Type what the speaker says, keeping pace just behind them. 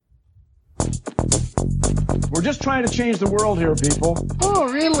We're just trying to change the world here, people.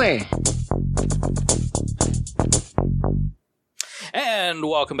 Oh, really? And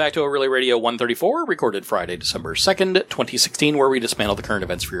welcome back to O'Reilly Radio 134, recorded Friday, December 2nd, 2016, where we dismantle the current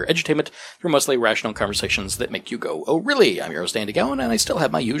events for your edutainment through mostly rational conversations that make you go, oh, really? I'm your host, Andy Gowan, and I still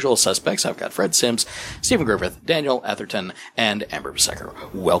have my usual suspects. I've got Fred Sims, Stephen Griffith, Daniel Atherton, and Amber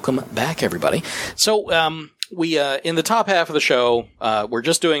Besecker. Welcome back, everybody. So, we in the top half of the show, we're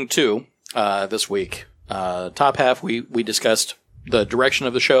just doing two this week. Top half, we discussed the direction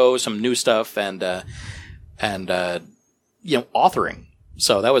of the show, some new stuff, and authoring.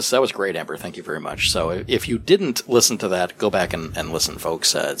 So that was great, Amber. Thank you very much. So if you didn't listen to that, go back and listen,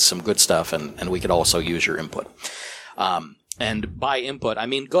 folks. It's some good stuff, and we could also use your input. And by input, I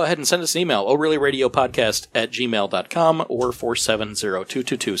mean, go ahead and send us an email, o'reillyradiopodcast@gmail.com or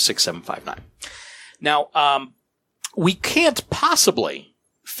 470-222-6759. Now, we can't possibly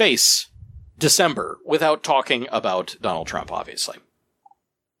face December without talking about Donald Trump, obviously.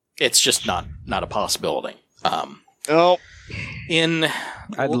 It's just not a possibility. No.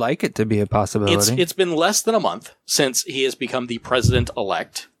 I'd like it to be a possibility. It's been less than a month since he has become the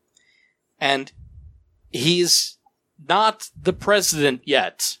president-elect, and he's not the president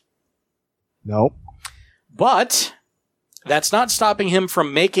yet. Nope. But that's not stopping him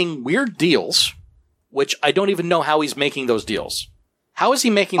from making weird deals, which I don't even know how he's making those deals. How is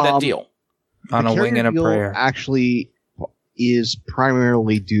he making that deal? On a wing and a prayer. Actually is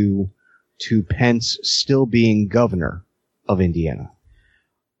primarily due to Pence still being governor of Indiana.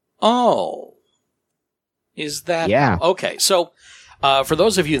 Oh. Is that... Yeah. Okay, so for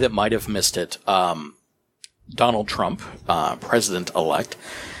those of you that might have missed it, Donald Trump, president-elect,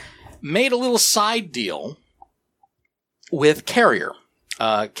 made a little side deal with Carrier.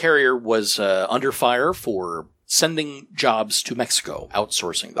 Carrier was under fire for sending jobs to Mexico,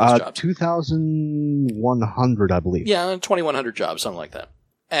 outsourcing those jobs. 2,100, I believe. Yeah, 2,100 jobs, something like that.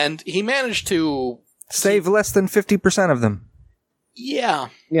 And he managed to... Save less than 50% of them. Yeah.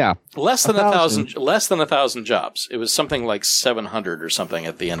 Yeah. Less than 1,000 jobs. It was something like 700 or something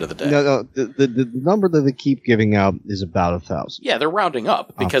at the end of the day. No, the number that they keep giving out is about 1,000. Yeah, they're rounding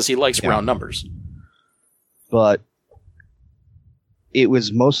up because he likes round numbers. But it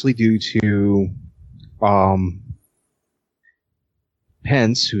was mostly due to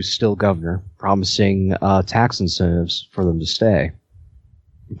Pence, who's still governor, promising tax incentives for them to stay.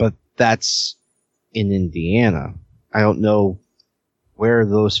 But that's in Indiana. I don't know where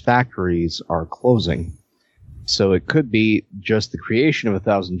those factories are closing. So it could be just the creation of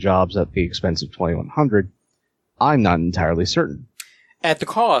 1,000 jobs at the expense of 2,100. I'm not entirely certain. At the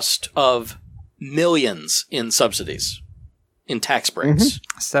cost of millions in subsidies, in tax breaks.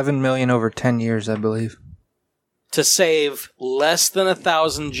 Mm-hmm. $7 million over 10 years, I believe. To save less than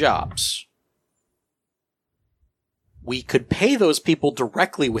 1,000 jobs. We could pay those people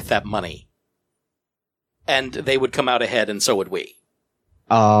directly with that money. And they would come out ahead, and so would we.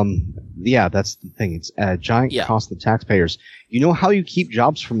 Yeah, that's the thing. It's a giant cost to the taxpayers. You know how you keep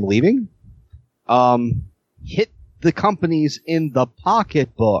jobs from leaving? Hit the companies in the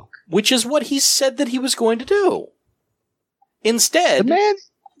pocketbook. Which is what he said that he was going to do. Instead... The man...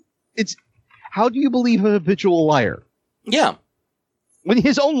 How do you believe an habitual liar? Yeah. When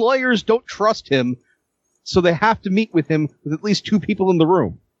his own lawyers don't trust him, so they have to meet with him with at least two people in the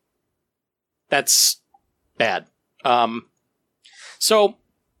room. That's bad. So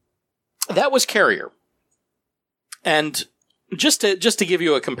that was Carrier. And just to give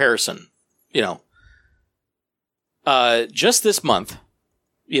you a comparison, just this month,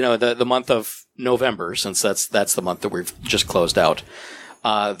 the month of November, since that's the month that we've just closed out,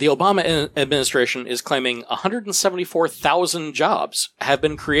 the Obama administration is claiming 174,000 jobs have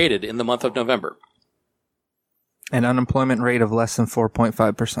been created in the month of November. An unemployment rate of less than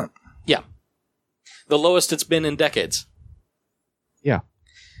 4.5%. Yeah. The lowest it's been in decades. Yeah.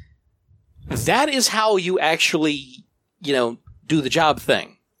 That is how you actually, do the job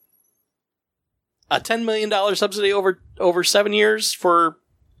thing. A $10 million subsidy over 7 years for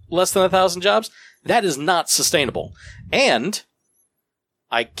less than 1,000 jobs? That is not sustainable. And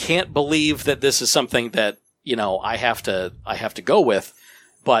I can't believe that this is something that, I have to go with,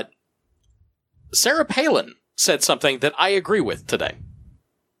 but Sarah Palin said something that I agree with today.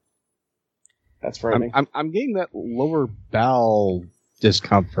 That's frightening. I'm getting that lower bowel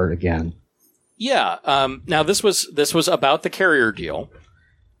discomfort again. Yeah. Now this was about the Carrier deal.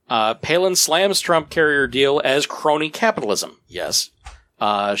 Palin slams Trump Carrier deal as crony capitalism. Yes.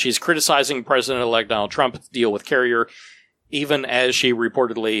 She's criticizing President-elect Donald Trump's deal with Carrier, even as she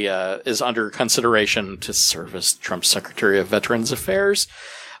reportedly is under consideration to serve as Trump's Secretary of Veterans Affairs.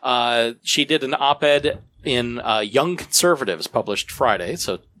 She did an op-ed in Young Conservatives, published Friday,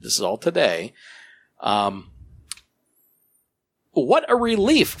 so this is all today. What a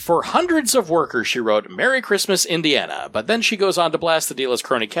relief for hundreds of workers, she wrote. Merry Christmas, Indiana. But then she goes on to blast the deal as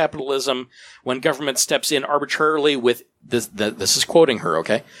crony capitalism. When government steps in arbitrarily with... This is quoting her,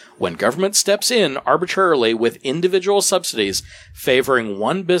 okay? When government steps in arbitrarily with individual subsidies favoring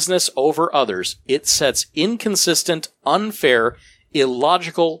one business over others, it sets inconsistent, unfair,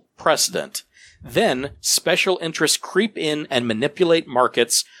 illogical precedent. Then, special interests creep in and manipulate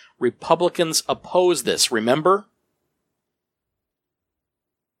markets. Republicans oppose this, remember?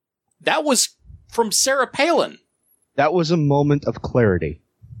 That was from Sarah Palin. That was a moment of clarity.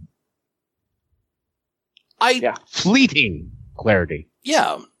 Fleeting clarity.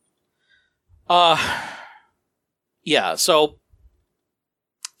 Yeah. Yeah, so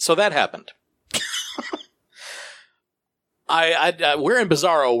that happened. We're in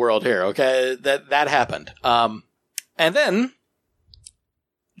bizarro world here, okay? That happened. And then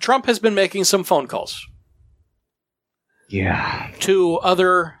Trump has been making some phone calls. Yeah. To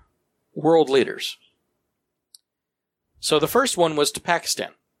other world leaders. So the first one was to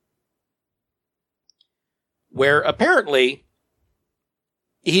Pakistan, where apparently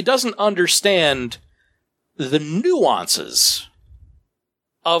he doesn't understand the nuances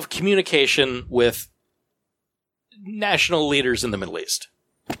of communication with national leaders in the Middle East.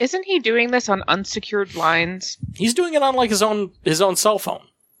 Isn't he doing this on unsecured lines? He's doing it on like his own cell phone.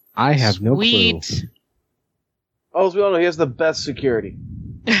 I have no clue. Sweet. Oh, as we all know, he has the best security.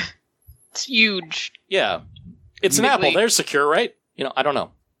 It's huge. Yeah. It's an Apple. They're secure, right? I don't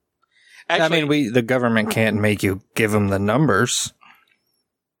know. Actually, the government can't make you give him the numbers.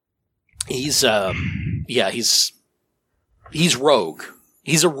 He's rogue.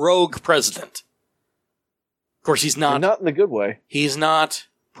 He's a rogue president. Of course, he's not. And not in a good way. He's not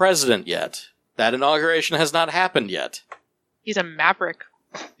president yet. That inauguration has not happened yet. He's a maverick.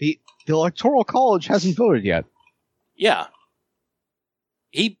 The Electoral College hasn't voted yet. Yeah.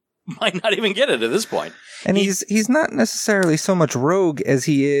 He might not even get it at this point. And he's not necessarily so much rogue as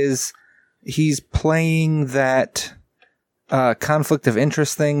he's playing that conflict of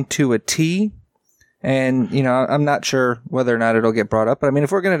interest thing to a T. And, I'm not sure whether or not it'll get brought up. But,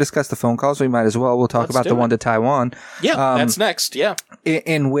 if we're going to discuss the phone calls, we might as well. We'll talk about the one to Taiwan. Yeah, that's next, yeah.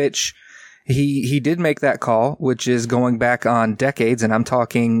 In which he did make that call, which is going back on decades. And I'm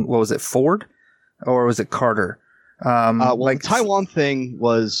talking, what was it, Ford? Or was it Carter? The Taiwan thing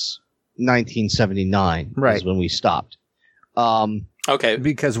was 1979. Right. Is when we stopped. Okay.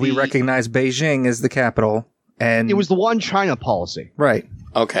 Because we recognize Beijing as the capital. And it was the one China policy. Right.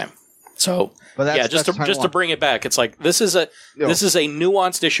 Okay. So, just to bring it back, it's like this is a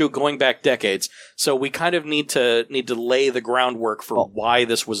nuanced issue going back decades. So we kind of need to lay the groundwork for why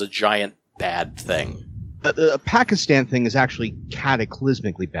this was a giant bad thing. The Pakistan thing is actually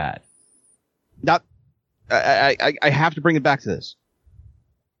cataclysmically bad. Not, I have to bring it back to this.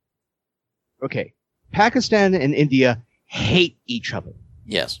 Okay, Pakistan and India hate each other.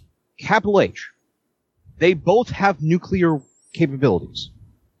 Yes. Capital H. They both have nuclear capabilities.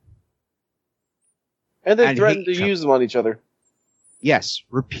 And they threaten to use them on each other. Yes,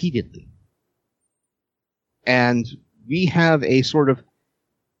 repeatedly. And we have a sort of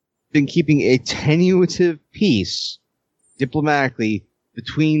been keeping a tenuative peace diplomatically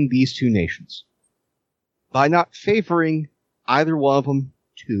between these two nations by not favoring either one of them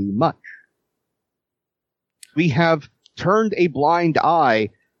too much. We have turned a blind eye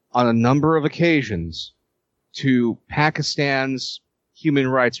on a number of occasions to Pakistan's human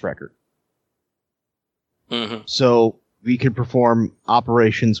rights record. Mm-hmm. So we can perform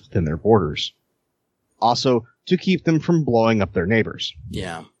operations within their borders. Also, to keep them from blowing up their neighbors.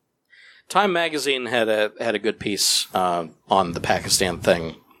 Yeah. Time Magazine had a good piece on the Pakistan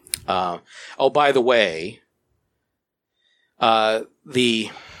thing. By the way, where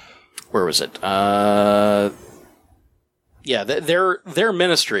was it? Their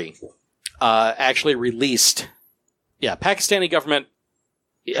ministry actually released. Yeah, Pakistani government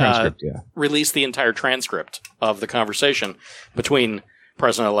released the entire transcript of the conversation between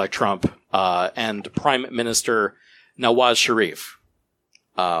President-elect Trump and Prime Minister Nawaz Sharif.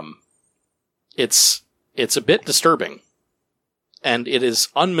 It's a bit disturbing, and it is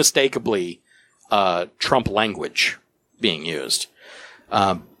unmistakably Trump language being used.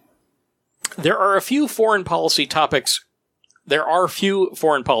 There are few foreign policy topics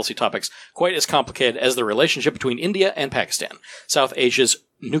quite as complicated as the relationship between India and Pakistan, South Asia's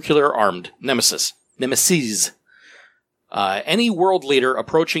nuclear-armed nemesis. Any world leader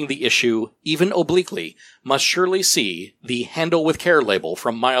approaching the issue, even obliquely, must surely see the handle with care label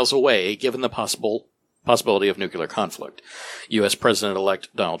from miles away, given the possible possibility of nuclear conflict. U.S.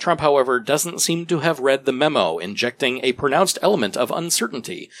 President-elect Donald Trump, however, doesn't seem to have read the memo, injecting a pronounced element of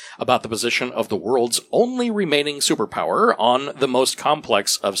uncertainty about the position of the world's only remaining superpower on the most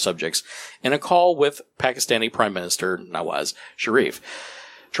complex of subjects in a call with Pakistani Prime Minister Nawaz Sharif.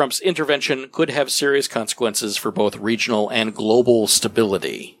 Trump's intervention could have serious consequences for both regional and global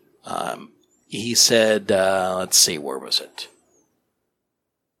stability. He said, let's see, where was it?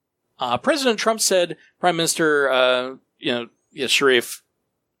 President Trump said, Prime Minister, Sharif,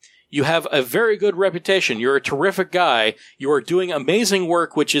 you have a very good reputation. You're a terrific guy. You are doing amazing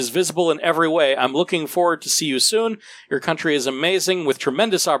work, which is visible in every way. I'm looking forward to see you soon. Your country is amazing with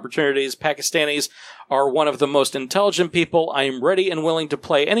tremendous opportunities. Pakistanis are one of the most intelligent people. I am ready and willing to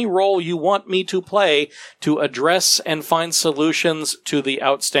play any role you want me to play to address and find solutions to the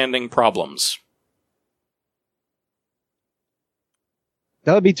outstanding problems.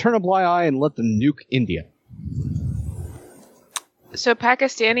 That would be turn a blind eye and let them nuke India. So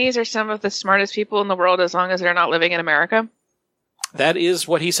Pakistanis are some of the smartest people in the world as long as they're not living in America? That is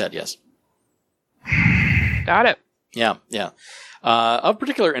what he said, yes. Got it. Yeah. Of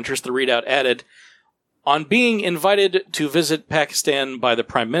particular interest, the readout added, on being invited to visit Pakistan by the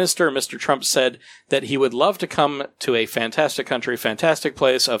Prime Minister, Mr. Trump said that he would love to come to a fantastic country, fantastic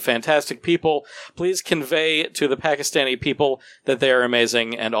place, of fantastic people. Please convey to the Pakistani people that they are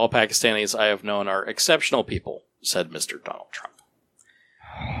amazing, and all Pakistanis I have known are exceptional people, said Mr. Donald Trump.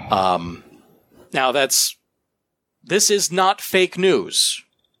 Now this is not fake news.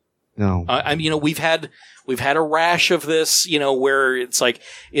 No. We've had a rash of this, where it's like,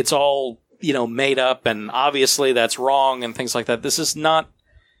 it's all, made up, and obviously that's wrong and things like that. This is not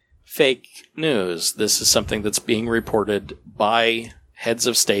fake news. This is something that's being reported by heads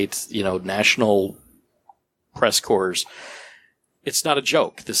of state, national press corps. It's not a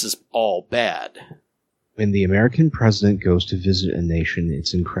joke. This is all bad. When the American president goes to visit a nation,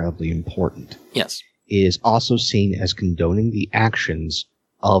 it's incredibly important. Yes. It is also seen as condoning the actions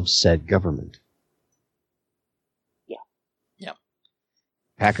of said government.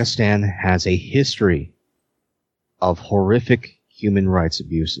 Pakistan has a history of horrific human rights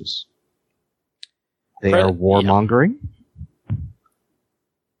abuses. They are warmongering. Yeah.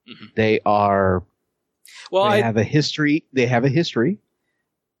 Mm-hmm. They are. Well, they have a history. They have a history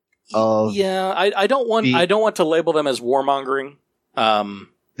of. Yeah, I don't want to label them as warmongering.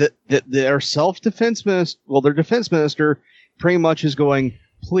 Their self-defense minister. Well, their defense minister pretty much is going,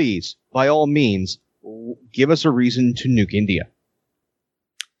 please, by all means, give us a reason to nuke India.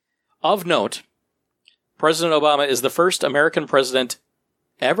 Of note, President Obama is the first American president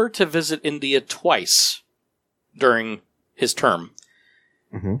ever to visit India twice during his term.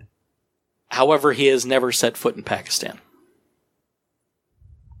 Mm-hmm. However, he has never set foot in Pakistan.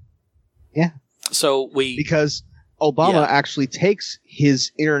 Yeah. Because Obama actually takes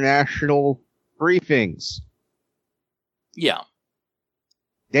his international briefings. Yeah.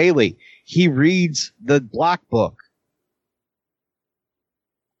 Daily. He reads the Black Book.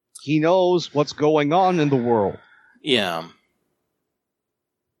 He knows what's going on in the world. Yeah.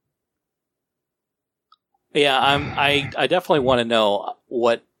 Yeah, I definitely want to know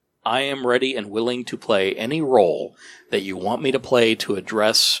what I am ready and willing to play any role that you want me to play to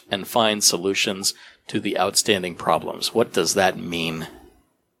address and find solutions to the outstanding problems. What does that mean?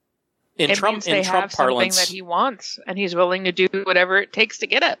 In Trump have parlance, something that he wants, and he's willing to do whatever it takes to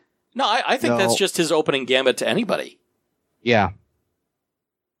get it. No, I think that's just his opening gambit to anybody. Yeah.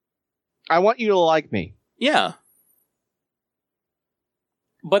 I want you to like me. Yeah.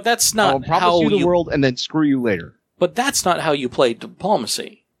 But that's not I'll promise you the world and then screw you later. But that's not how you play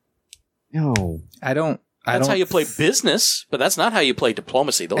diplomacy. No. That's how you play business, but that's not how you play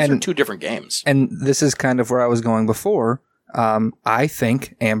diplomacy. Those are two different games. And this is kind of where I was going before. I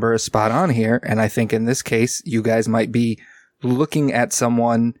think Amber is spot on here, and I think in this case, you guys might be looking at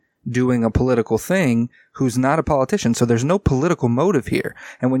someone doing a political thing who's not a politician. So there's no political motive here.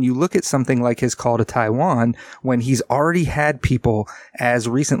 And when you look at something like his call to Taiwan, when he's already had people as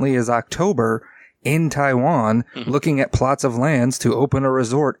recently as October in Taiwan looking at plots of lands to open a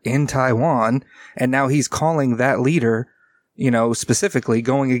resort in Taiwan, and now he's calling that leader, specifically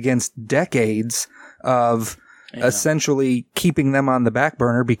going against decades of essentially keeping them on the back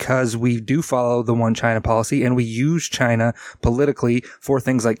burner because we do follow the one China policy and we use China politically for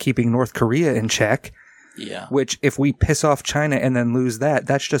things like keeping North Korea in check. Yeah. Which, if we piss off China and then lose that,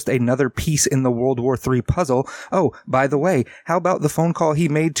 that's just another piece in the World War III puzzle. Oh, by the way, how about the phone call he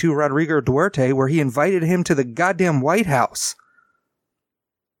made to Rodrigo Duterte where he invited him to the goddamn White House?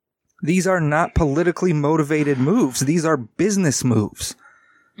 These are not politically motivated moves. These are business moves.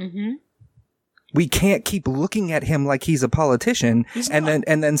 Mm-hmm. We can't keep looking at him like he's a politician and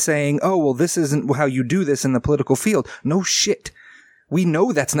then saying, oh, well, this isn't how you do this in the political field. No shit. We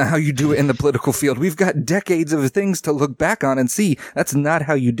know that's not how you do it in the political field. We've got decades of things to look back on and see that's not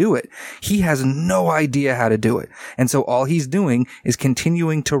how you do it. He has no idea how to do it. And so all he's doing is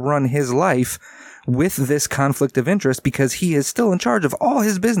continuing to run his life with this conflict of interest because he is still in charge of all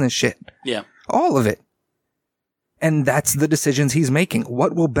his business shit. Yeah. All of it. And that's the decisions he's making.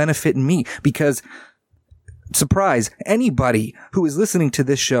 What will benefit me? Because, surprise, anybody who is listening to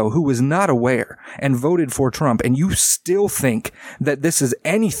this show who is not aware and voted for Trump and you still think that this is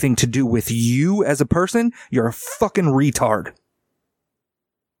anything to do with you as a person, you're a fucking retard.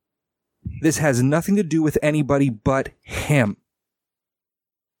 This has nothing to do with anybody but him.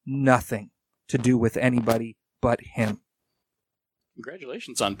 Nothing to do with anybody but him.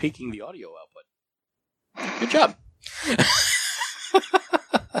 Congratulations on peaking the audio output. Good job.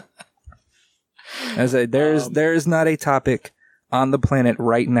 As there is not a topic on the planet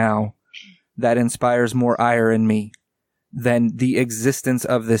right now that inspires more ire in me than the existence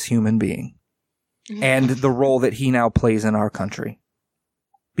of this human being and the role that he now plays in our country.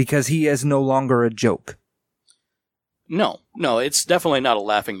 Because he is no longer a joke. No, it's definitely not a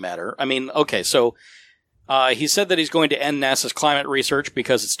laughing matter. I mean, okay, so he said that he's going to end NASA's climate research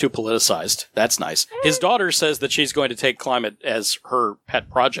because it's too politicized. That's nice. His daughter says that she's going to take climate as her pet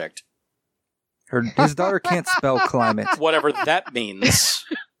project. His daughter can't spell climate. Whatever that means.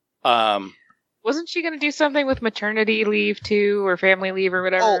 Wasn't she going to do something with maternity leave too, or family leave or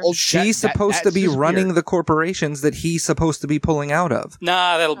whatever? She's supposed to be running the corporations that he's supposed to be pulling out of.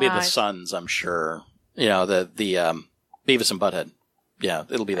 Nah, that'll be the sons, I'm sure. You know, the Beavis and Butthead. Yeah,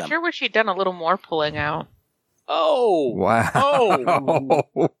 it'll be them. I sure wish she'd done a little more pulling out. Oh. Wow.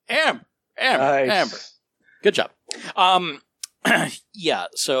 Oh. Amber. Nice. Amber. Good job. Yeah,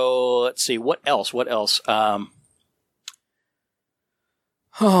 so let's see. What else? There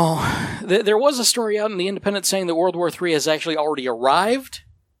was a story out in The Independent saying that World War III has actually already arrived.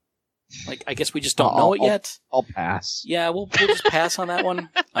 Like, I guess we just don't know it yet. I'll pass. Yeah, we'll just pass on that one.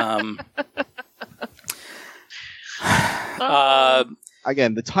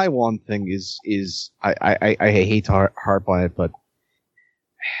 Again, the Taiwan thing is I hate to harp on it, but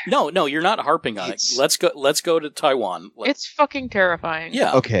no, you're not harping on it. Let's go to Taiwan. It's fucking terrifying.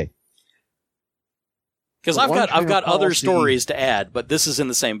 Yeah. Okay. Because I've got other stories to add, but this is in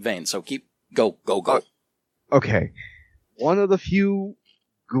the same vein. So go. Okay. One of the few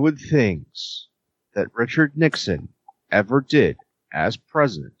good things that Richard Nixon ever did as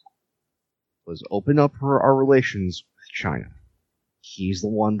president was open up our relations with China. He's the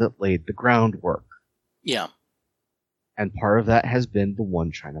one that laid the groundwork. Yeah. And part of that has been the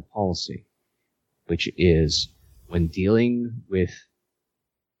One China policy, which is when dealing with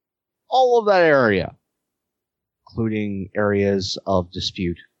all of that area, including areas of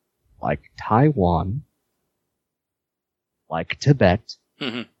dispute like Taiwan, like Tibet,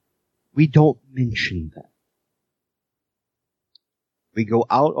 we don't mention them. We go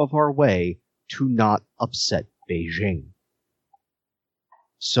out of our way to not upset Beijing,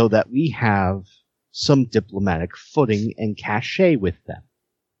 so that we have some diplomatic footing and cachet with them.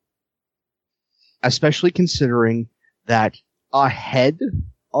 Especially considering that ahead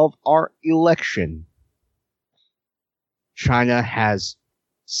of our election, China has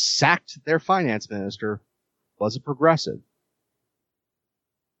sacked their finance minister, was a progressive.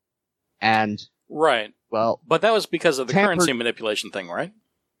 And right. Well, but that was because of the currency manipulation thing, right?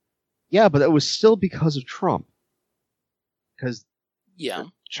 Yeah, but it was still because of Trump. Because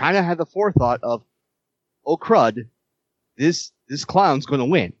China had the forethought of, oh crud, this clown's going to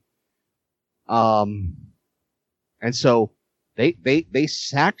win. And so they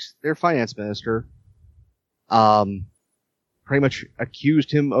sacked their finance minister. Pretty much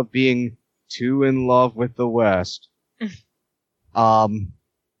accused him of being too in love with the West.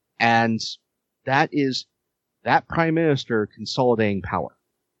 And that is that prime minister consolidating power.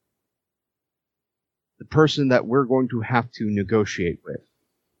 The person that we're going to have to negotiate with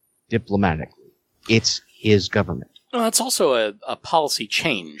diplomatically. It's his government. Well, it's also a policy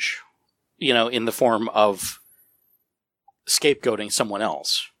change, in the form of scapegoating someone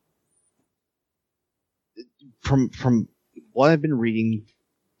else. From what I've been reading,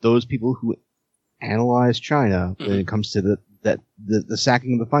 those people who analyze China when it comes to the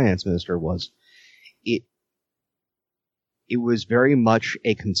sacking of the finance minister it was very much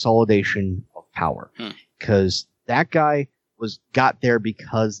a consolidation of power. Because that guy got there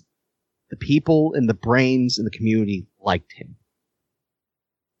because the people and the brains in the community liked him.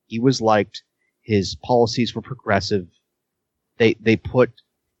 He was liked. His policies were progressive. They put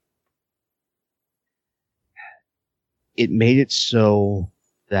it made it so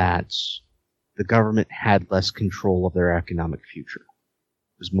that the government had less control of their economic future.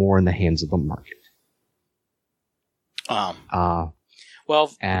 It was more in the hands of the market.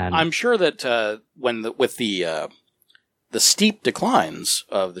 Well, and I'm sure that with the steep declines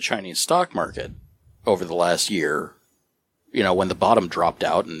of the Chinese stock market over the last year, when the bottom dropped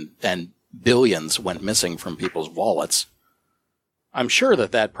out and billions went missing from people's wallets, I'm sure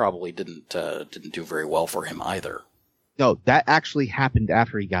that probably didn't do very well for him either. No, that actually happened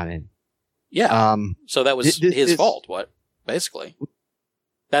after he got in. Yeah. So that was his fault. What? Basically,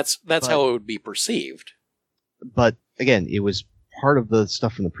 that's how it would be perceived. But again, it was part of the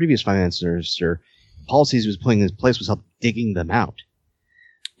stuff from the previous finance minister. Policies he was putting in place was help digging them out.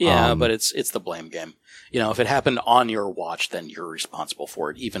 Yeah, but it's the blame game. If it happened on your watch, then you're responsible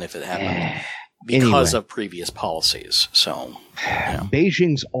for it, even if it happened because of previous policies. So,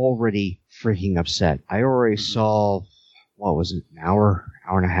 Beijing's already freaking upset. I already saw, what was it, an hour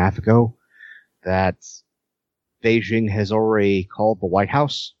and a half ago, that Beijing has already called the White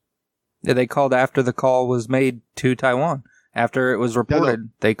House. Yeah, they called after the call was made to Taiwan. After it was reported,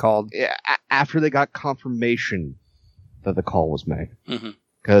 they called. Yeah, after they got confirmation that the call was made. Mm-hmm.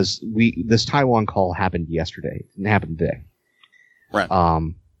 Because this Taiwan call happened yesterday. It didn't happen today. Right.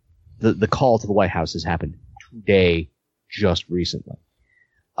 The call to the White House has happened today, just recently.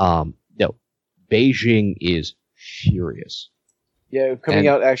 No, Beijing is furious. Yeah, coming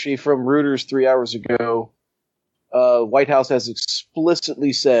out actually from Reuters 3 hours ago, White House has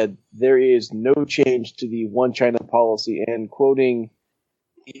explicitly said there is no change to the One China policy, and quoting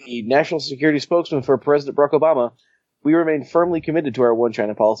the national security spokesman for President Barack Obama, "We remain firmly committed to our One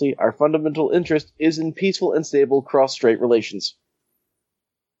China policy. Our fundamental interest is in peaceful and stable cross-strait relations."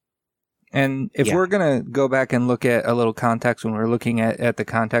 And if we're going to go back and look at a little context when we're looking at the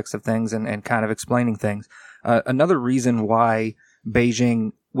context of things and kind of explaining things, another reason why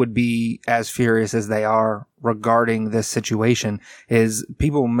Beijing would be as furious as they are regarding this situation is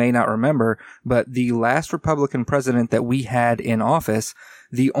people may not remember, but the last Republican president that we had in office,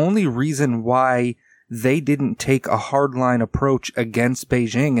 the only reason why they didn't take a hardline approach against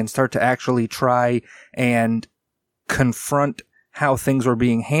Beijing and start to actually try and confront how things were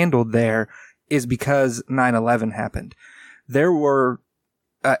being handled there is because 9/11 happened. There were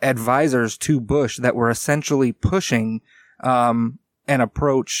advisors to Bush that were essentially pushing an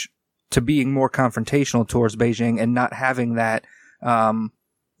approach to being more confrontational towards Beijing and not having that,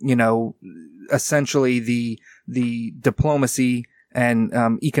 essentially the diplomacy and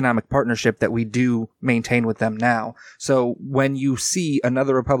economic partnership that we do maintain with them now. So when you see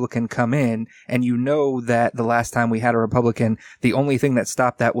another Republican come in, and you know that the last time we had a Republican, the only thing that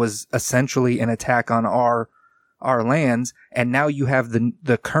stopped that was essentially an attack on our lands, and now you have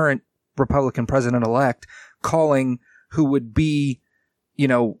the current Republican president-elect calling who would be,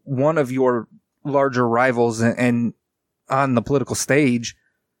 one of your larger rivals and on the political stage.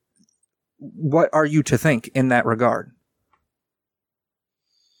 What are you to think in that regard?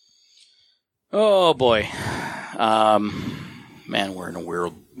 Oh boy, man, we're in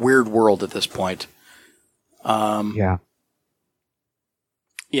a weird world at this point. Yeah,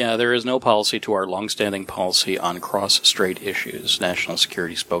 there is no policy to our longstanding policy on cross-strait issues. National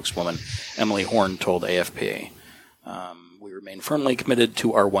Security spokeswoman Emily Horn told AFP, "We remain firmly committed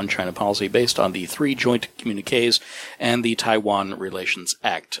to our One China policy based on the 3 joint communiques and the Taiwan Relations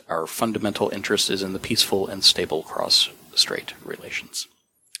Act. Our fundamental interest is in the peaceful and stable cross-strait relations."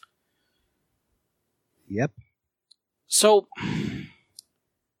 Yep. So,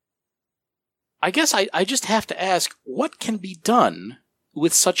 I guess I just have to ask, what can be done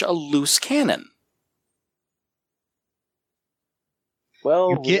with such a loose cannon?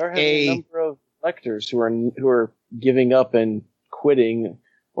 Well, we are having a number of electors who are giving up and quitting,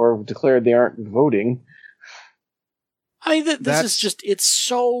 or declared they aren't voting. I mean, this is just, it's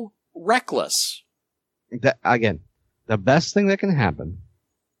so reckless. That, again, the best thing that can happen,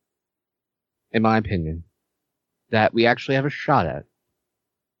 in my opinion, that we actually have a shot at,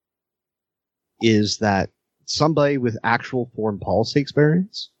 is that somebody with actual foreign policy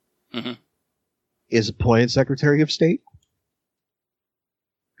experience is appointed Secretary of State,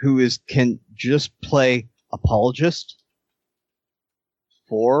 who can just play apologist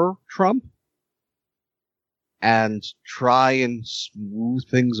for Trump and try and smooth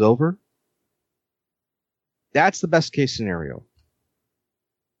things over. That's the best case scenario.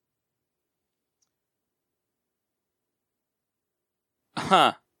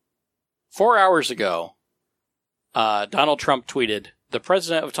 4 hours ago, Donald Trump tweeted, "The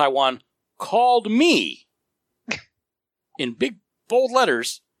president of Taiwan called me," in big, bold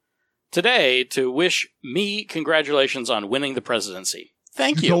letters, today to wish me congratulations on winning the presidency.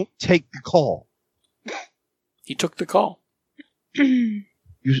 Thank you. Don't take the call. He took the call.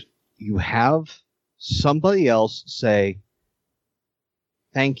 You have somebody else say,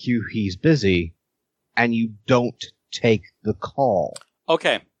 thank you, he's busy, and you don't take the call.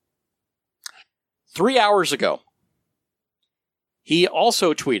 Okay. 3 hours ago, he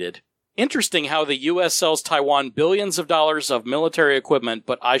also tweeted, interesting how the U.S. sells Taiwan billions of dollars of military equipment,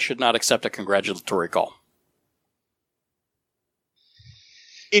 but I should not accept a congratulatory call.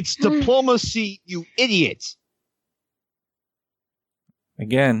 It's diplomacy, you idiot.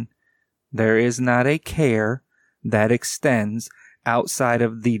 Again, there is not a care that extends outside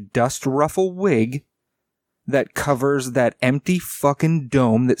of the dust ruffle wig that covers that empty fucking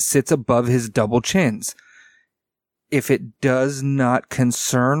dome that sits above his double chins. If it does not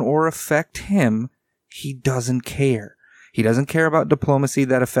concern or affect him, he doesn't care. He doesn't care about diplomacy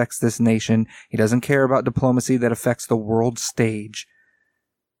that affects this nation. He doesn't care about diplomacy that affects the world stage.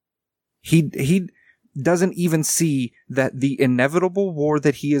 He doesn't even see that the inevitable war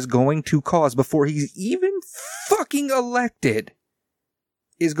that he is going to cause before he's even fucking elected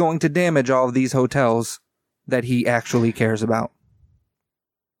is going to damage all of these hotels that he actually cares about.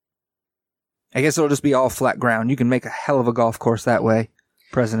 I guess it'll just be all flat ground. You can make a hell of a golf course that way,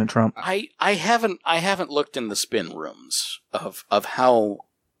 President Trump. I haven't looked in the spin rooms of how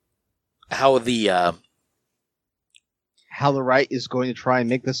the How the right is going to try and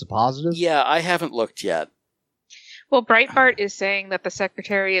make this a positive? yeah, I haven't looked yet. Well, Breitbart is saying that the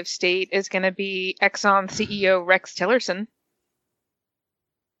Secretary of State is going to be Exxon CEO Rex Tillerson.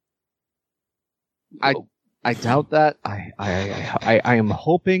 I doubt that. I am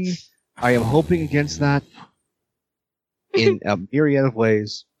hoping against that in a myriad of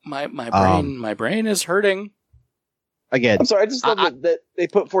ways. My brain is hurting. Again, I'm sorry, I just love that they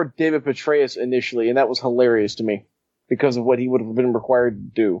put forward David Petraeus initially, and that was hilarious to me because of what he would have been required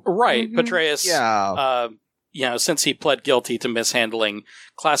to do. Right, Mhm. Petraeus. yeah. Since he pled guilty to mishandling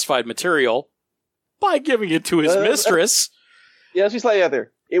classified material by giving it to his mistress. Yeah, let's be slightly out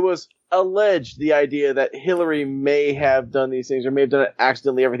there. It was alleged, the idea that Hillary may have done these things or may have done it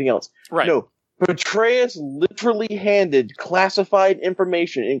accidentally, everything else. Right. No, Petraeus literally handed classified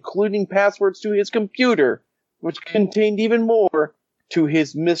information, including passwords to his computer, which contained even more, to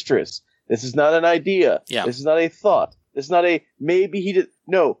his mistress. This is not an idea. Yeah. This is not a thought. This is not a maybe he did.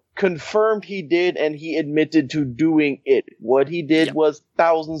 No, confirmed he did, and he admitted to doing it. What he did Yeah. was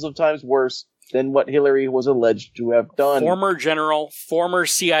thousands of times worse than what Hillary was alleged to have done. Former general, former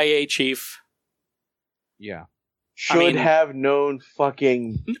CIA chief, Yeah. Should have known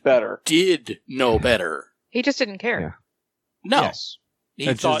fucking better. did know better. He just didn't care. Yeah. No, Yes. he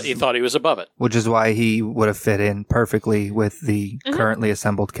Which thought is- he thought he was above it. Which is why he would have fit in perfectly with the Mhm. currently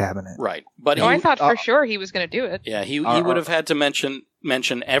assembled cabinet. Right, but Oh, he, I thought for sure he was going to do it. yeah, he would have had to mention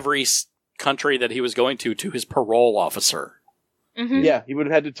every country that he was going to his parole officer. Mm-hmm. Yeah, he would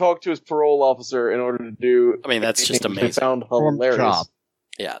have had to talk to his parole officer in order to do. I mean, that's just anything he amazing. found Form hilarious. job.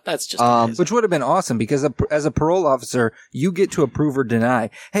 Yeah, that's just amazing. Which would have been awesome because as a parole officer, you get to approve or deny.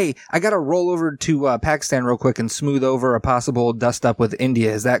 Hey, I got to roll over to Pakistan real quick and smooth over a possible dust up with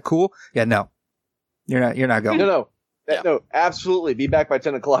India. Is that cool? Yeah, no, you're not going. No, Yeah. no, absolutely. Be back by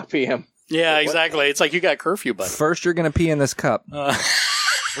 10 o'clock p.m. Yeah, exactly. It's like you got curfew, bud. First, you're gonna pee in this cup.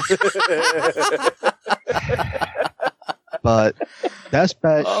 But best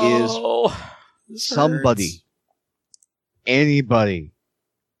bet is this somebody, hurts. anybody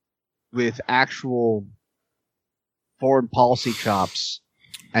with actual foreign policy chops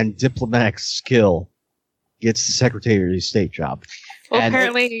and diplomatic skill gets the Secretary of State job. Well, And-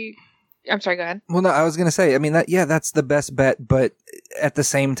 apparently, I'm sorry. Go ahead. Well, no, I was gonna say. I mean, that's the best bet, but at the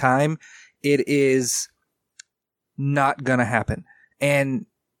same time, it is not gonna happen. And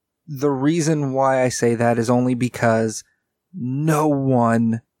the reason why I say that is only because no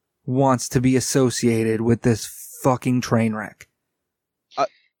one wants to be associated with this fucking train wreck.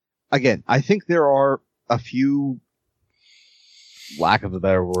 Again, I think there are a few, lack of a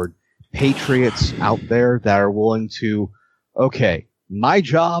better word, patriots out there that are willing to, okay, my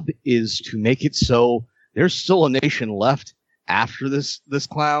job is to make it so there's still a nation left after this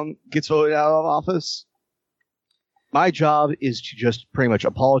clown gets voted out of office. My job is to just pretty much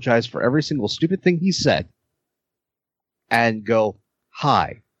apologize for every single stupid thing he said and go,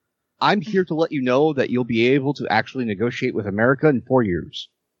 hi, I'm here to let you know that you'll be able to actually negotiate with America in 4 years.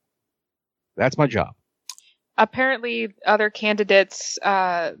 That's my job. Apparently, other candidates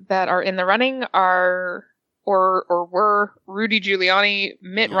that are in the running are or were Rudy Giuliani,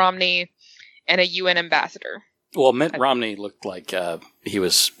 Mitt Romney, and a UN ambassador. Well, Mitt Romney looked like he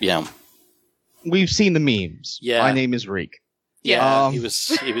was, We've seen the memes. Yeah. My name is Reek. Yeah, Um, he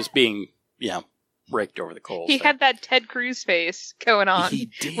was being raked over the coals. He there. had that Ted Cruz face going on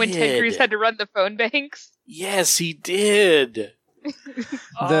He did. when Ted Cruz had to run the phone banks. Yes, he did.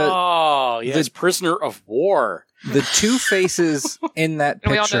 Yes, prisoner of war. The two faces in that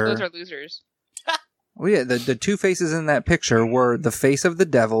And we all know picture. those are losers. Well, yeah, the two faces in that picture were the face of the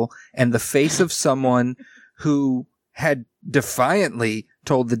devil and the face of someone who had defiantly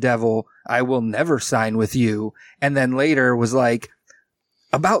told the devil, I will never sign with you. And then later was like,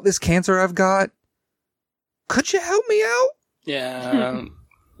 about this cancer I've got, could you help me out? Yeah.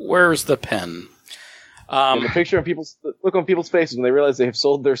 Where's the pen? And the picture of look on people's faces when they realize they have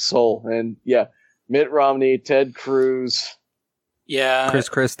sold their soul. And yeah, Mitt Romney, Ted Cruz, Yeah. Chris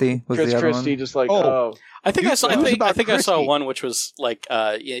Christie was Chris the other Christie, one. just like, Oh. I think You- I saw. it was I about think I saw Christie. one which was like,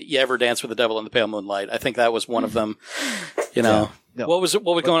 "You ever dance with the devil in the pale moonlight?" I think that was one of them. You know, No. what was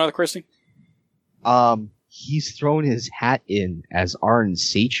going on with Christie? He's thrown his hat in as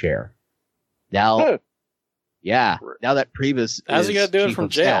RNC chair. Now, yeah, now that Priebus How's he is gonna do it chief from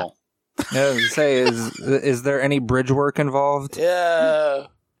of staff. jail? Yeah, I was gonna say, is there any bridge work involved? Yeah.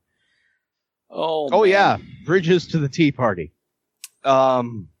 Oh. Oh man. yeah, bridges to the Tea Party.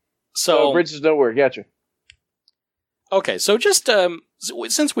 So bridges don't work. Gotcha. okay, so just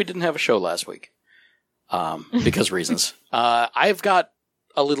since we didn't have a show last week, because reasons, I've got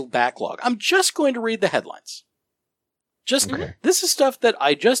a little backlog. I'm just going to read the headlines. This is stuff that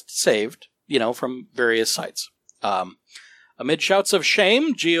I just saved, from various sites. Amid shouts of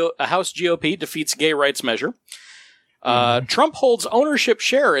shame, House GOP defeats gay rights measure. Trump holds ownership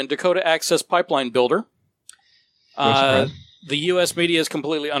share in Dakota Access Pipeline builder. The U.S. media is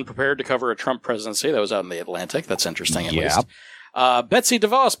completely unprepared to cover a Trump presidency. That was out in the Atlantic. That's interesting, at least. Betsy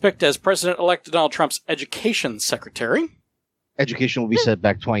DeVos picked as President-elect Donald Trump's education secretary. Education will be set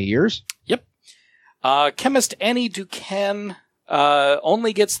back 20 years. Yep. Chemist Annie Duquesne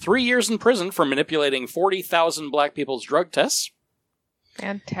only gets 3 years in prison for manipulating 40,000 black people's drug tests.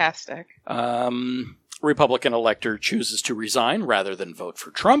 Fantastic. Republican elector chooses to resign rather than vote for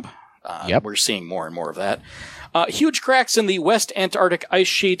Trump. Yep. We're seeing more and more of that. Huge cracks in the West Antarctic ice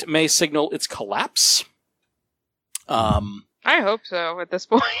sheet may signal its collapse. I hope so at this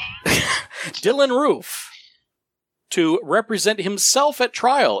point. Dylan Roof to represent himself at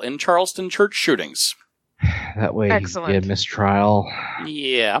trial in Charleston church shootings. That way Excellent. he can get mistrial.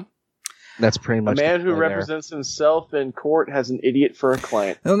 Yeah. That's pretty A much man the who play there. represents himself in court has an idiot for a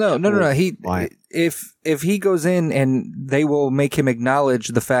client. No. Why? If he goes in and they will make him acknowledge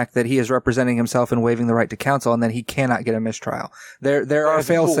the fact that he is representing himself and waiving the right to counsel, and then he cannot get a mistrial. There are He's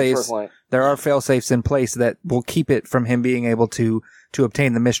a fool for a fail-safes. client. There are fail-safes in place that will keep it from him being able to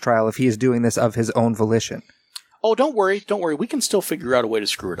obtain the mistrial if he is doing this of his own volition. Oh, don't worry. We can still figure out a way to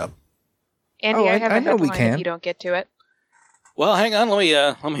screw it up. Andy, Oh, I have I a know we headline can. if you don't get to it. Well, hang on. Let me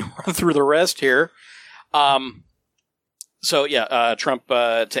run through the rest here. Trump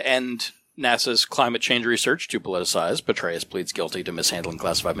to end NASA's climate change research too politicized. Petraeus pleads guilty to mishandling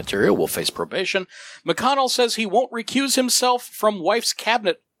classified material. Will face probation. McConnell says he won't recuse himself from wife's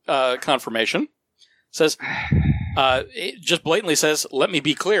cabinet confirmation. Says, it just blatantly says, "Let me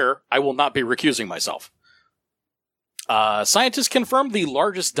be clear. I will not be recusing myself." Scientists confirmed the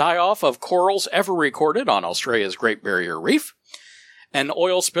largest die-off of corals ever recorded on Australia's Great Barrier Reef. An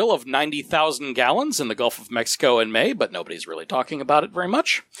oil spill of 90,000 gallons in the Gulf of Mexico in May, but nobody's really talking about it very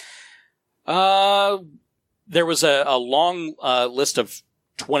much. There was a long list of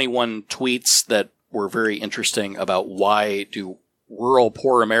 21 tweets that were very interesting about why do rural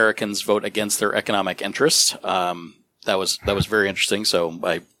poor Americans vote against their economic interests. That was very interesting, so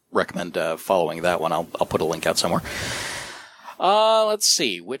I recommend following that one. I'll put a link out somewhere. Let's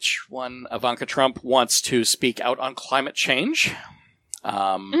see. Which one? Ivanka Trump wants to speak out on climate change.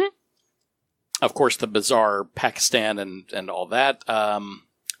 Of course, the bizarre Pakistan and all that.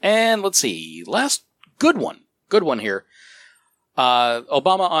 And let's see. Last good one here.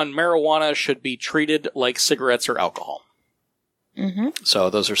 Obama on marijuana should be treated like cigarettes or alcohol. Mm-hmm. So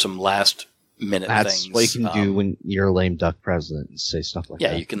those are some last minute That's things. what you can do when you're a lame duck president and say stuff like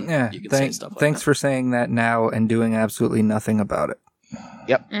that. You can say stuff like thanks that. for saying that now and doing absolutely nothing about it.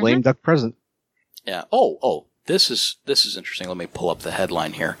 Yep, lame duck president. Yeah. Oh, this is interesting. Let me pull up the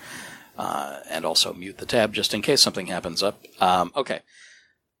headline here, and also mute the tab just in case something happens up. Okay.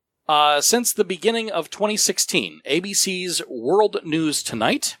 Since the beginning of 2016, ABC's World News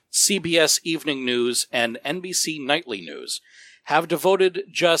Tonight, CBS Evening News, and NBC Nightly News have devoted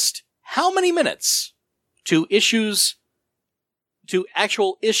just how many minutes to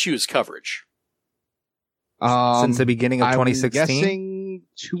actual issues coverage? Since the beginning of I'm 2016? guessing talking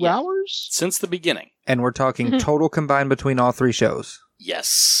 2 Yeah. hours? Since the beginning. And we're talking total combined between all three shows.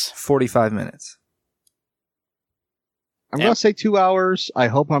 Yes. 45 minutes. I'm Yeah. going to say 2 hours. I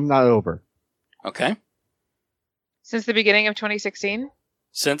hope I'm not over. Okay. Since the beginning of 2016?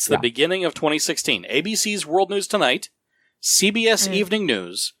 Since the Yeah. beginning of 2016. ABC's World News Tonight, CBS Evening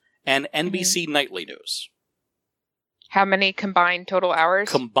News, and NBC Nightly News. How many combined total hours?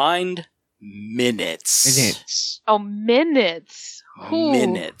 Combined minutes. Minutes. Oh, minutes. Ooh.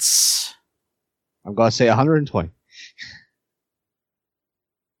 Minutes. I'm going to say 120.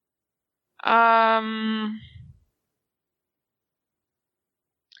 I'm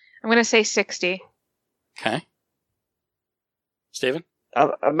going to say 60. Okay. Steven?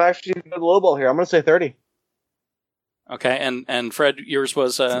 I'm actually going to lowball here. I'm going to say 30. Okay, and Fred, yours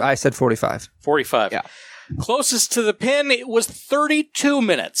was I said 45. 45. Yeah. Closest to the pin, it was 32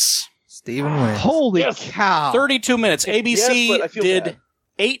 minutes. Steven wins. Holy Yes. cow. 32 minutes. ABC Yes, but I feel did bad.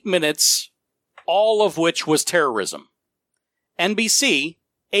 8 minutes, all of which was terrorism. NBC,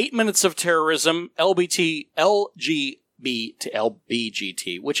 8 minutes of terrorism, LGB to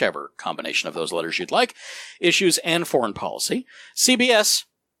LBGT, whichever combination of those letters you'd like, issues and foreign policy. CBS,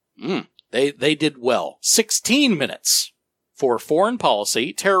 they did well. 16 minutes for foreign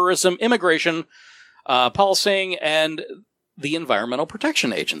policy, terrorism, immigration, policing, and the Environmental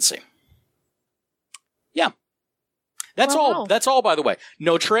Protection Agency. Yeah. That's Oh, all. wow. That's all, by the way.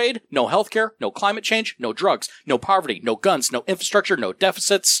 No trade, no healthcare, no climate change, no drugs, no poverty, no guns, no infrastructure, no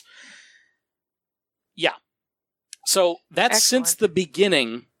deficits. Yeah. So that's Excellent. since the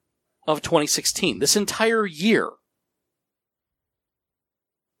beginning of 2016. This entire year.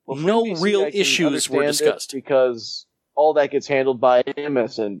 Well, for No NBC, real I can issues were understand it discussed. because all that gets handled by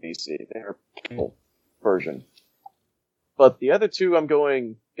MSNBC, their cable version. But the other two, I'm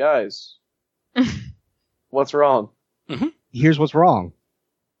going, guys, what's wrong? Here's what's wrong.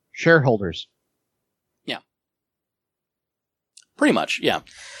 Shareholders. Pretty much, yeah.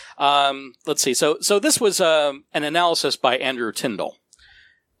 Let's see. So this was an analysis by Andrew Tyndall.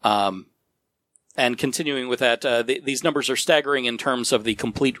 And continuing with that, these numbers are staggering in terms of the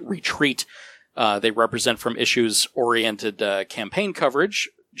complete retreat they represent from issues-oriented campaign coverage.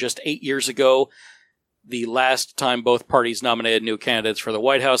 Just 8 years ago, the last time both parties nominated new candidates for the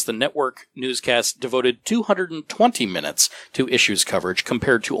White House, the network newscast devoted 220 minutes to issues coverage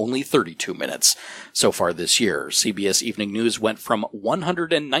compared to only 32 minutes so far this year. CBS Evening News went from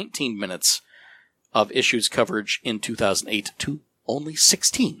 119 minutes of issues coverage in 2008 to only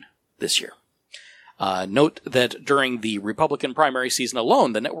 16 this year. Note that during the Republican primary season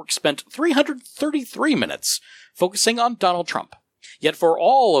alone, the network spent 333 minutes focusing on Donald Trump. Yet for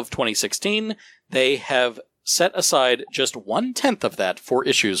all of 2016, they have set aside just 1/10 of that for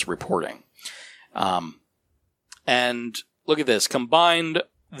issues reporting. And look at this. Combined,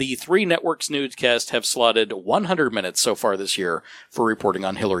 the three networks' newscasts have slotted 100 minutes so far this year for reporting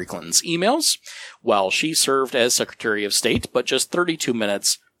on Hillary Clinton's emails, while she served as Secretary of State, but just 32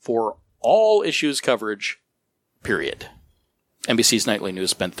 minutes for all issues coverage, period. NBC's Nightly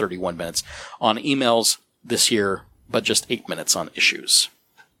News spent 31 minutes on emails this year, but just 8 minutes on issues.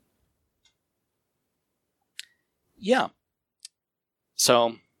 Yeah.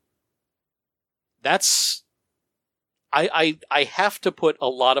 So, that's... I have to put a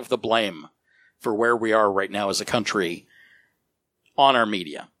lot of the blame for where we are right now as a country on our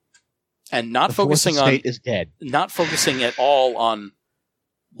media. And not The fourth focusing on... estate is dead. Not focusing at all on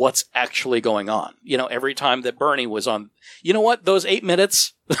what's actually going on. You know, every time that Bernie was on... You know what? Those 8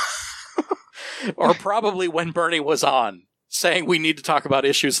 minutes are probably when Bernie was on, saying we need to talk about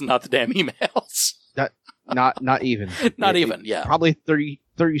issues and not the damn emails. Not even. Not It- even, yeah. Probably 30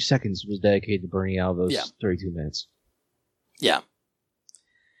 seconds was dedicated to burning out of those Yeah. 32 minutes. Yeah.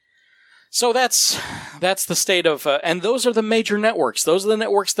 So that's the state of... and those are the major networks. Those are the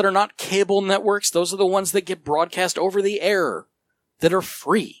networks that are not cable networks. Those are the ones that get broadcast over the air, that are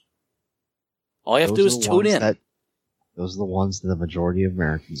free. All you have to do is tune in. Those are the ones that the majority of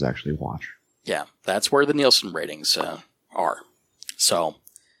Americans actually watch. Yeah, that's where the Nielsen ratings are. So,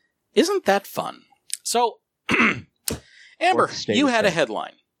 isn't that fun? So, Amber, Fourth estate you is had a dead.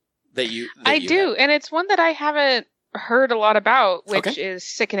 headline that you... I do, and it's one that I haven't heard a lot about, which Okay. is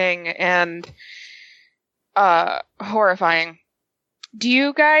sickening and horrifying. Do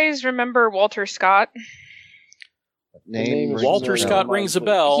you guys remember Walter Scott? name rings Walter a bell. Scott rings a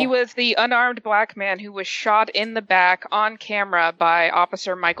bell. He was the unarmed black man who was shot in the back on camera by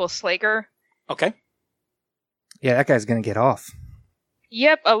Officer Michael Slager. Okay. Yeah, that guy's going to get off.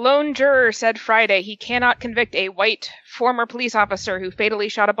 Yep, a lone juror said Friday he cannot convict a white former police officer who fatally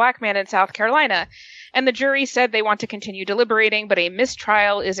shot a black man in South Carolina. And the jury said they want to continue deliberating, but a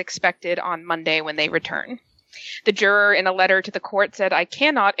mistrial is expected on Monday when they return. The juror in a letter to the court said, "I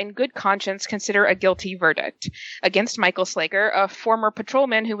cannot in good conscience consider a guilty verdict" against Michael Slager, a former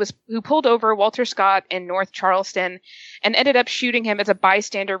patrolman who pulled over Walter Scott in North Charleston and ended up shooting him as a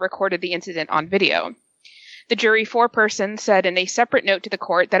bystander recorded the incident on video. The jury foreperson said in a separate note to the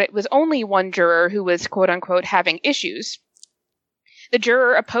court that it was only one juror who was quote-unquote having issues. The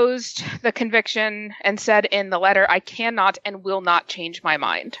juror opposed the conviction and said in the letter, "I cannot and will not change my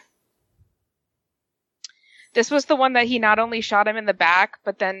mind." This was the one that he not only shot him in the back,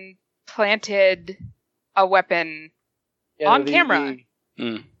 but then planted a weapon on camera.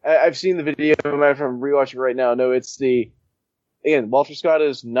 I've seen the video. As a matter of fact, I'm rewatching it right now. No, again, Walter Scott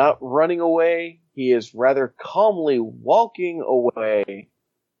is not running away. He is rather calmly walking away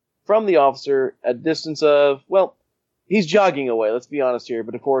from the officer at a distance of, well, he's jogging away, let's be honest here.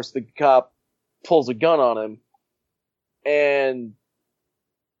 But of course, the cop pulls a gun on him. And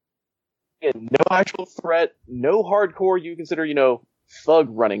no actual threat, no hardcore, you consider, thug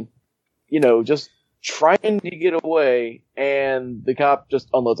running. Just trying to get away, and the cop just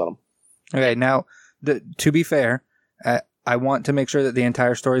unloads on him. Okay, now, to be fair, I want to make sure that the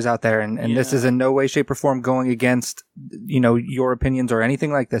entire story's out there, and this is in no way, shape, or form going against, your opinions or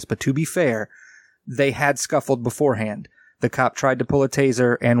anything like this, but to be fair, they had scuffled beforehand. The cop tried to pull a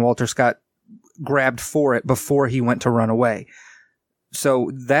taser, and Walter Scott grabbed for it before he went to run away. So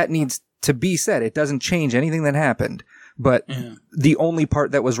that needs to be said. It doesn't change anything that happened, but the only part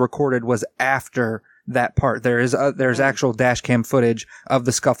that was recorded was after that part. There's actual dash cam footage of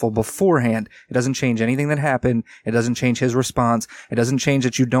the scuffle beforehand. It doesn't change anything that happened. It doesn't change his response. It doesn't change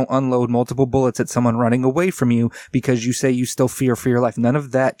that you don't unload multiple bullets at someone running away from you because you say you still fear for your life. None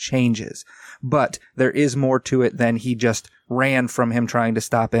of that changes. But there is more to it than he just ran from him trying to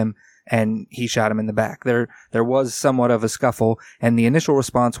stop him and he shot him in the back. There was somewhat of a scuffle, and the initial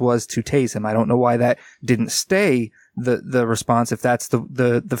response was to tase him. I don't know why that didn't stay the response, if that's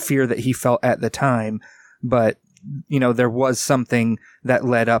the fear that he felt at the time. But, there was something that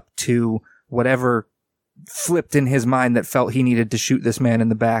led up to whatever flipped in his mind that felt he needed to shoot this man in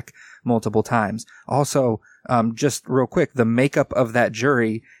the back multiple times. Also, just real quick, the makeup of that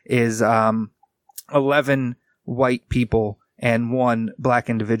jury is 11 white people and 1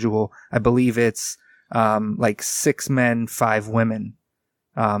 black individual. I believe it's 6 men, 5 women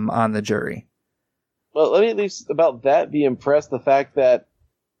on the jury. Well, let me at least about that be impressed. The fact that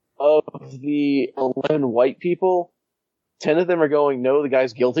of the 11 white people, 10 of them are going, no, the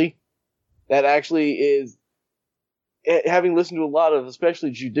guy's guilty. That actually is, having listened to a lot of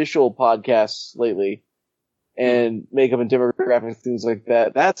especially judicial podcasts lately and makeup and demographics, things like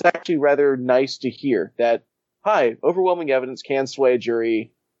that, that's actually rather nice to hear. That, hi, overwhelming evidence can sway a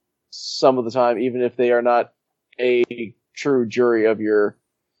jury some of the time, even if they are not a true jury of your,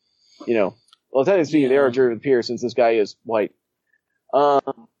 well, technically speaking, they are a jury of the peers since this guy is white.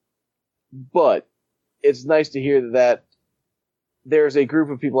 But it's nice to hear that there's a group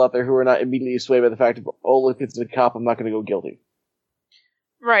of people out there who are not immediately swayed by the fact of, oh, look, it's a cop, I'm not going to go guilty.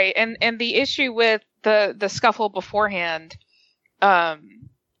 Right, and the issue with the scuffle beforehand,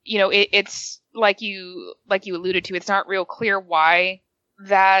 it's like you alluded to, it's not real clear why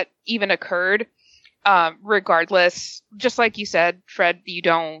that even occurred. Regardless, just like you said, Fred, you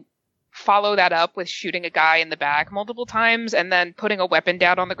don't follow that up with shooting a guy in the back multiple times and then putting a weapon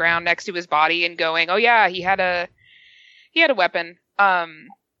down on the ground next to his body and going, oh yeah, he had a weapon. And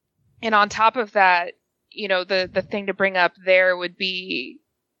on top of that, the thing to bring up there would be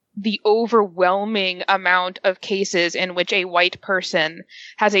the overwhelming amount of cases in which a white person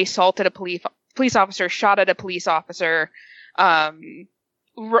has assaulted a police officer, shot at a police officer,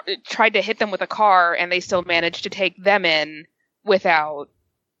 tried to hit them with a car, and they still managed to take them in without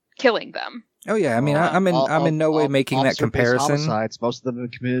killing them. Oh yeah, I mean, I'm in no way making that comparison. Homicides, most of them are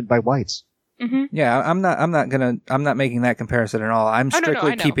committed by whites. Mm-hmm. Yeah, I'm not making that comparison at all. I'm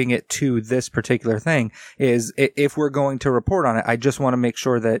strictly keeping it to this particular thing. Is if we're going to report on it, I just want to make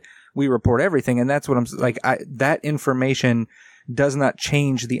sure that we report everything, and that's what I'm like. That information does not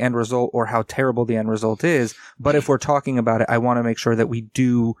change the end result or how terrible the end result is. But if we're talking about it, I want to make sure that we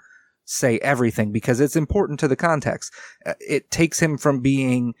do say everything because it's important to the context. It takes him from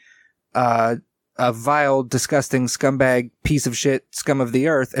being a vile, disgusting scumbag piece of shit, scum of the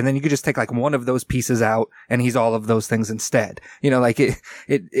earth, and then you could just take like one of those pieces out and he's all of those things instead.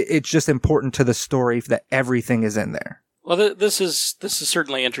 It's just important to the story that everything is in there. Well, this is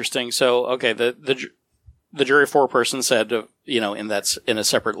certainly interesting. So, okay, the jury foreperson said, in a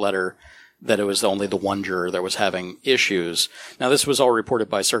separate letter that it was only the one juror that was having issues. Now, this was all reported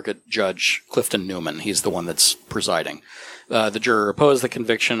by Circuit Judge Clifton Newman. He's the one that's presiding. The juror opposed the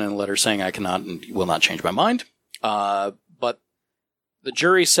conviction in a letter saying, I cannot and will not change my mind. But the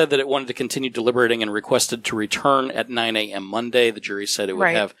jury said that it wanted to continue deliberating and requested to return at 9 a.m. Monday. The jury said it would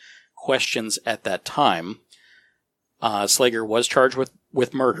have questions at that time. Slager was charged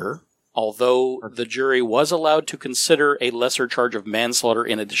with murder, although the jury was allowed to consider a lesser charge of manslaughter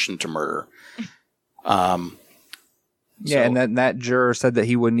in addition to murder. And that juror said that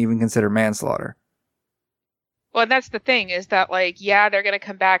he wouldn't even consider manslaughter. Well, that's the thing, is that, they're going to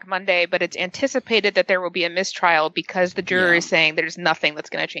come back Monday, but it's anticipated that there will be a mistrial because the juror is saying there's nothing that's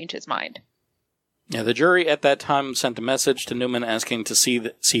going to change his mind. Yeah, the jury at that time sent a message to Newman asking to see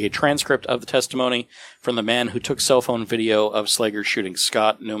a transcript of the testimony from the man who took cell phone video of Slager shooting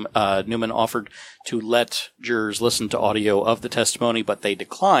Scott. Newman offered to let jurors listen to audio of the testimony, but they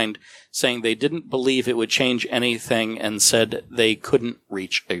declined, saying they didn't believe it would change anything and said they couldn't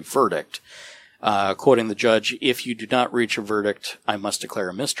reach a verdict. Quoting the judge, if you do not reach a verdict, I must declare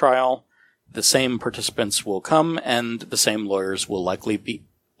a mistrial. The same participants will come, and the same lawyers will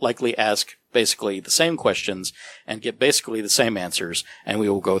likely ask basically the same questions and get basically the same answers, and we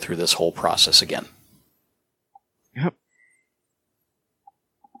will go through this whole process again. Yep.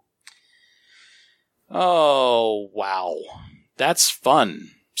 Oh, wow. That's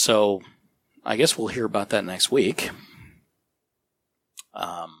fun. So, I guess we'll hear about that next week.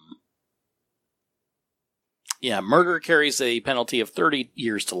 Murder carries a penalty of 30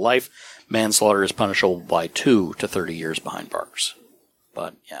 years to life. Manslaughter is punishable by 2 to 30 years behind bars.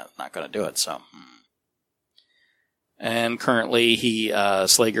 But, not going to do it, so. And currently,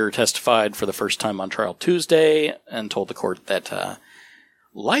 Slager testified for the first time on trial Tuesday and told the court that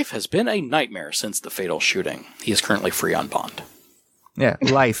life has been a nightmare since the fatal shooting. He is currently free on bond. Yeah,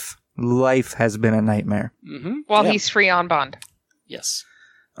 life. Life has been a nightmare. Mm-hmm. While he's free on bond. Yes.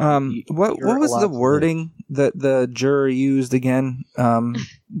 What was the wording that the jury used again?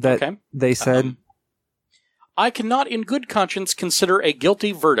 They said? I cannot in good conscience consider a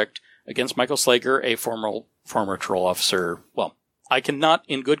guilty verdict against Michael Slager, a former patrol officer. Well, I cannot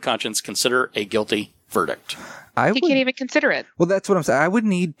in good conscience consider a guilty verdict. He can't even consider it. Well, that's what I'm saying. I would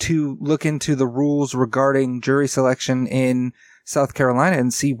need to look into the rules regarding jury selection in South Carolina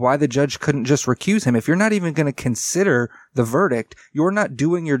and see why the judge couldn't just recuse him. If you're not even going to consider the verdict, you're not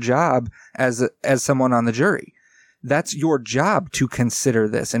doing your job as someone on the jury. That's your job to consider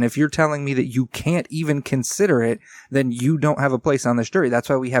this. And if you're telling me that you can't even consider it, then you don't have a place on this jury. That's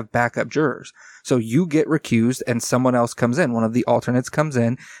why we have backup jurors. So you get recused and someone else comes in. One of the alternates comes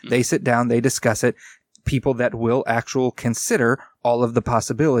in. They sit down. They discuss it. People that will actually consider all of the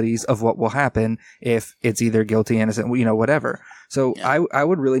possibilities of what will happen if it's either guilty, innocent, whatever. So I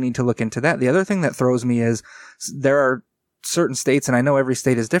would really need to look into that. The other thing that throws me is there are certain states, and I know every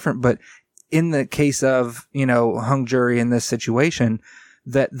state is different, but in the case of, hung jury in this situation,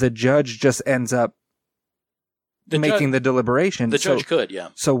 that the judge just ends up making the deliberation. The judge could, yeah.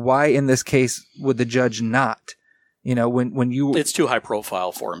 So why in this case would the judge not? When you... It's too high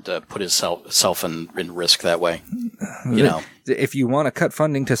profile for him to put himself in risk that way. If you want to cut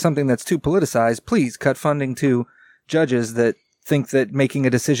funding to something that's too politicized, please cut funding to judges that think that making a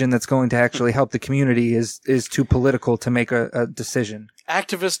decision that's going to actually help the community is too political to make a decision.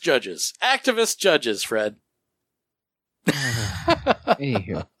 Activist judges, Fred.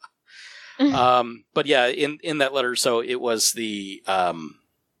 Anywho. But in that letter, so it was the,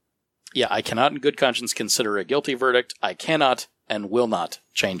 I cannot in good conscience consider a guilty verdict. I cannot and will not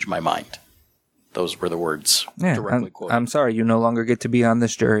change my mind. Those were the words directly quoted. I'm sorry, you no longer get to be on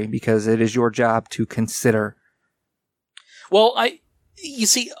this jury because it is your job to consider. Well, you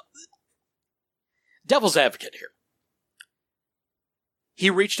see, devil's advocate here. He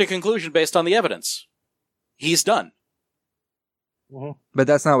reached a conclusion based on the evidence. He's done. Mm-hmm. But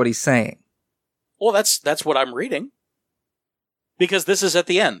that's not what he's saying. Well, that's what I'm reading. Because this is at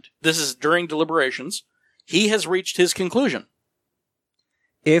the end. This is during deliberations. He has reached his conclusion.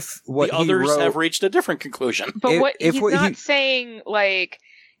 If what the others have reached a different conclusion. But he's not saying,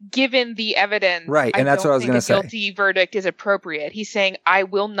 given the evidence, right? And that's what I was going to say. A guilty verdict is appropriate. He's saying, I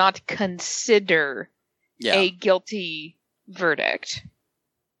will not consider a guilty verdict.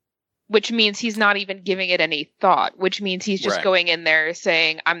 Which means he's not even giving it any thought. Which means he's just going in there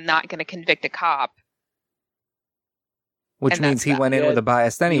saying, I'm not going to convict a cop. Which means he went in with a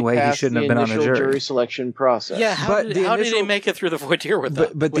bias anyway. He shouldn't have been on the jury selection process. Yeah, how did he make it through the voir dire with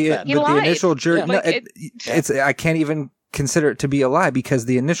that? But the initial jury, I can't even consider it to be a lie because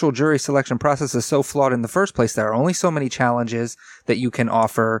the initial jury selection process is so flawed in the first place. There are only so many challenges that you can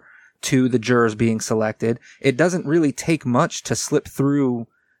offer to the jurors being selected. It doesn't really take much to slip through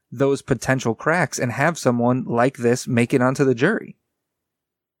those potential cracks and have someone like this make it onto the jury.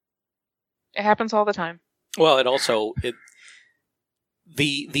 It happens all the time. Well,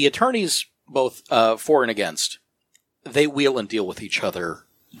 the attorneys, both for and against, they wheel and deal with each other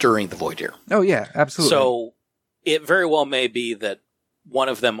during the voir dire. Oh yeah, absolutely. So it very well may be that one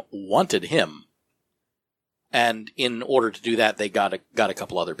of them wanted him, and in order to do that, they got a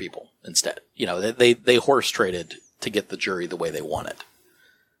couple other people instead. They horse traded to get the jury the way they wanted.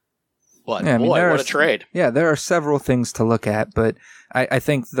 But yeah, boy, what a trade! Yeah, there are several things to look at, but I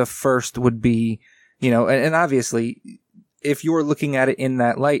think the first would be, and obviously, if you're looking at it in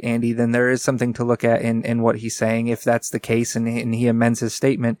that light, Andy, then there is something to look at in what he's saying. If that's the case and he amends his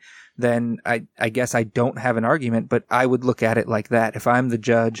statement, then I guess I don't have an argument, but I would look at it like that. If I'm the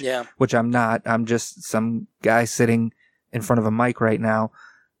judge, which I'm not, I'm just some guy sitting in front of a mic right now,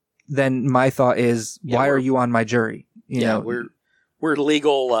 then my thought is, why are you on my jury? We're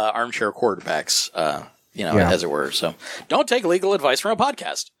legal armchair quarterbacks, as it were. So don't take legal advice from a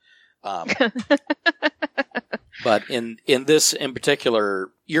podcast. But in this in particular,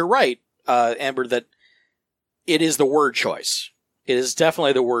 you're right, Amber, that it is the word choice. It is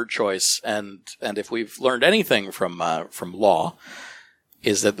definitely the word choice, and if we've learned anything from law,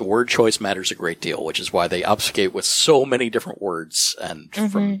 is that the word choice matters a great deal, which is why they obfuscate with so many different words and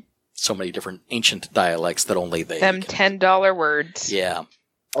from so many different ancient dialects that only they them $10 words. Yeah.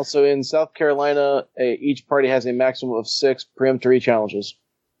 Also, in South Carolina, each party has a maximum of 6 peremptory challenges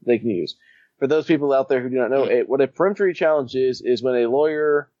they can use. For those people out there who do not know, what a peremptory challenge is when a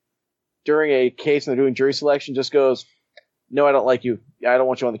lawyer, during a case and they're doing jury selection, just goes, "No, I don't like you. I don't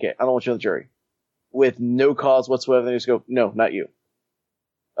want you on the case. I don't want you on the jury," with no cause whatsoever. They just go, "No, not you."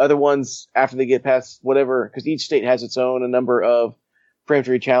 Other ones, after they get past whatever, because each state has its own a number of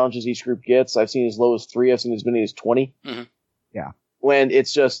peremptory challenges each group gets. I've seen as low as 3. I've seen as many as 20. Mm-hmm. Yeah. When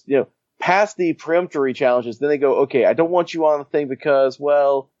it's just, past the peremptory challenges, then they go, "Okay, I don't want you on the thing because,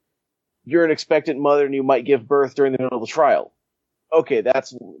 well, you're an expectant mother and you might give birth during the middle of the trial." Okay,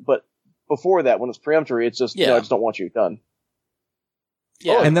 but before that, when it's peremptory, it's just, "No, I just don't want you." Done.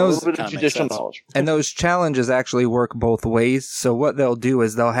 Yeah, and those a little bit of judicial knowledge. And those challenges actually work both ways. So what they'll do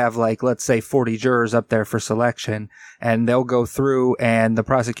is they'll have, like, let's say 40 jurors up there for selection, and they'll go through and the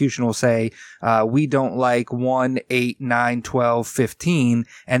prosecution will say, we don't like 1, 8, 9, 12, 15.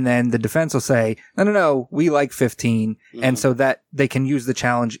 And then the defense will say, no, we like 15. Mm-hmm. And so that they can use the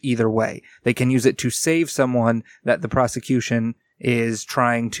challenge either way. They can use it to save someone that the prosecution is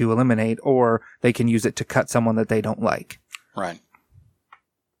trying to eliminate, or they can use it to cut someone that they don't like. Right.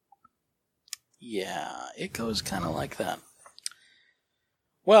 Yeah, it goes kind of like that.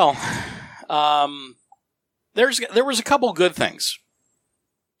 Well, there was a couple good things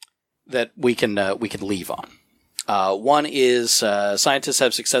that we can leave on. One is scientists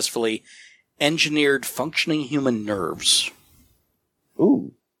have successfully engineered functioning human nerves.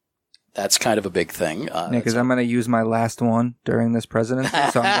 Ooh, that's kind of a big thing. Because I'm going to use my last one during this presidency,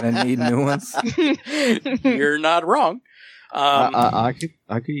 so I'm going to need new ones. You're not wrong. I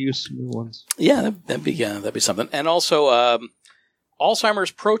could use some new ones. Yeah, that'd be something. And also,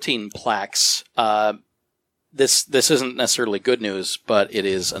 Alzheimer's protein plaques. This isn't necessarily good news, but it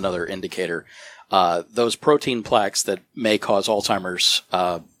is another indicator. Those protein plaques that may cause Alzheimer's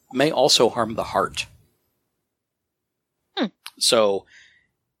may also harm the heart. So,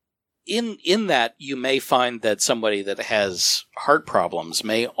 in that, you may find that somebody that has heart problems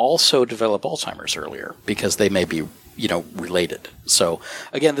may also develop Alzheimer's earlier because they may be, related. So,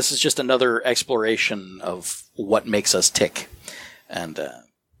 again, this is just another exploration of what makes us tick. And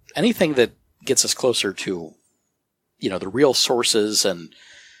anything that gets us closer to, the real sources and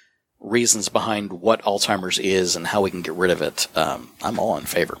reasons behind what Alzheimer's is and how we can get rid of it, I'm all in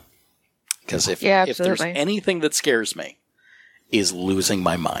favor. Because if there's anything that scares me, is losing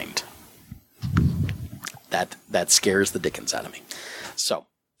my mind. That scares the dickens out of me. So,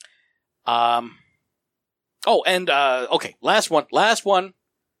 okay, last one.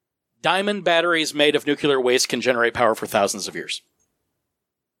 Diamond batteries made of nuclear waste can generate power for thousands of years.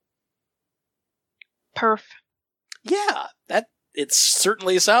 Perf. Yeah, it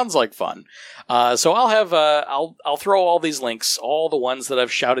certainly sounds like fun. So I'll have I'll throw all these links, all the ones that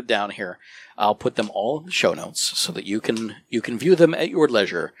I've shouted down here. I'll put them all in the show notes so that you can view them at your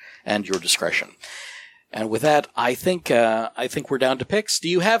leisure and your discretion. And with that, I think we're down to picks. Do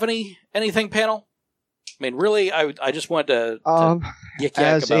you have anything, panel? I mean, really, I just wanted to yak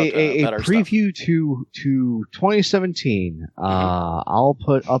as about a our preview to 2017. I'll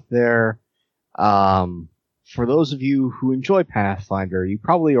put up there for those of you who enjoy Pathfinder, you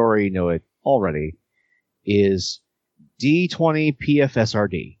probably already know it already, is D20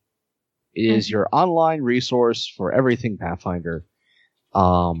 PFSRD. It is your online resource for everything Pathfinder.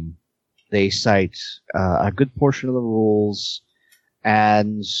 They cite a good portion of the rules,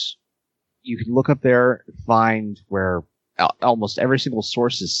 and you can look up there, find where almost every single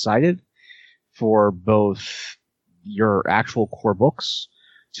source is cited for both your actual core books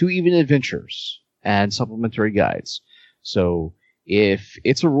to even adventures and supplementary guides. So if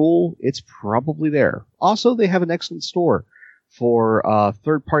it's a rule, it's probably there. Also, they have an excellent store for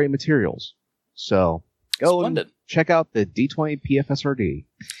third-party materials. So go and check out the D20 PFSRD.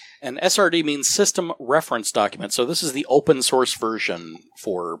 And SRD means System Reference Document. So this is the open source version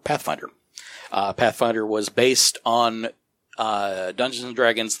for Pathfinder. Pathfinder was based on Dungeons &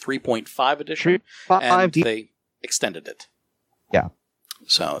 Dragons 3.5 edition, and they extended it. Yeah.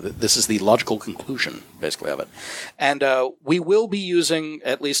 So this is the logical conclusion, basically, of it. And we will be using,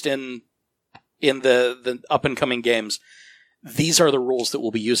 at least in the up-and-coming games, these are the rules that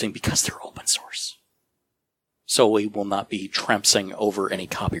we'll be using because they're open source. So we will not be trampsing over any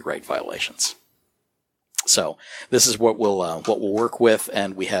copyright violations. So this is what we'll work with,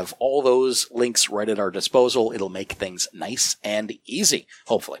 and we have all those links right at our disposal. It'll make things nice and easy,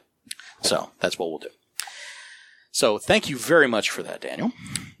 hopefully. So that's what we'll do. So thank you very much for that, Daniel.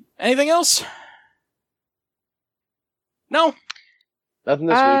 Anything else? No? Nothing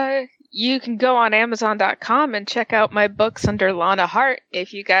this week. You can go on Amazon.com and check out my books under Lana Hart.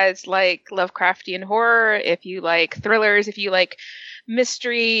 If you guys like Lovecraftian horror, if you like thrillers, if you like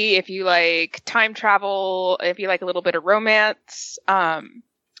mystery, if you like time travel, if you like a little bit of romance,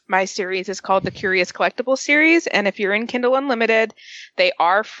 my series is called the Curious Collectibles series. And if you're in Kindle Unlimited, they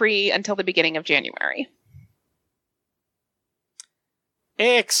are free until the beginning of January.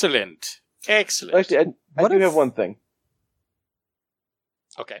 Excellent. Actually, I do have one thing.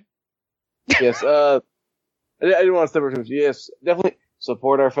 Okay. Yes, I didn't want to step over. Yes, definitely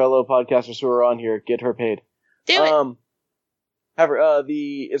support our fellow podcasters who are on here. Get her paid. Do it. However,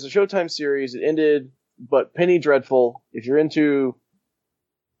 it's a Showtime series. It ended, but Penny Dreadful. If you're into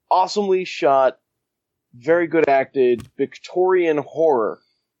awesomely shot, very good acted Victorian horror,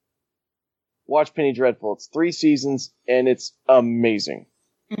 watch Penny Dreadful. It's 3 seasons and it's amazing.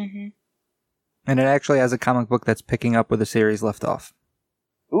 Mm-hmm. And it actually has a comic book that's picking up where the series left off.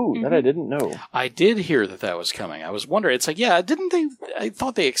 Ooh, that I didn't know. I did hear that was coming. I was wondering. It's like, yeah, didn't they? I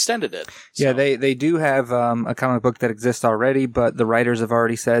thought they extended it. So. Yeah, they do have a comic book that exists already, but the writers have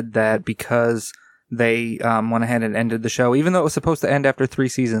already said that because they went ahead and ended the show, even though it was supposed to end after 3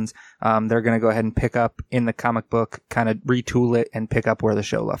 seasons, they're going to go ahead and pick up in the comic book, kind of retool it, and pick up where the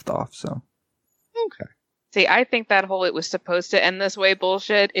show left off. So, okay. See, I think that whole "it was supposed to end this way"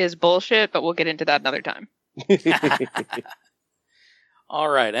 bullshit is bullshit, but we'll get into that another time. All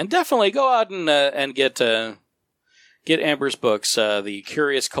right, and definitely go out and get Amber's books, the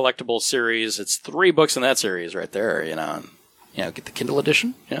Curious Collectibles series. It's 3 books in that series right there. Get the Kindle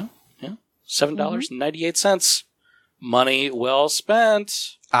edition. $7.98. Money well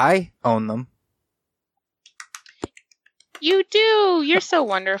spent. I own them. You do. You're so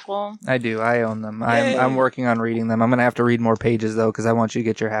wonderful. I do. I own them. I'm working on reading them. I'm going to have to read more pages though, because I want you to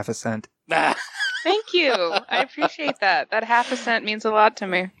get your half a cent. Thank you. I appreciate that. That half a cent means a lot to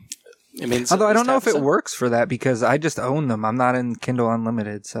me. It means although I don't know if it works for that because I just own them. I'm not in Kindle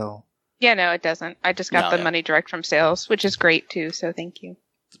Unlimited, so. Yeah, no, it doesn't. I just got the money direct from sales, which is great too, so thank you.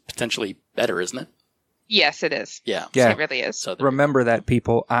 It's potentially better, isn't it? Yes, it is. Yeah. It really is. So remember that,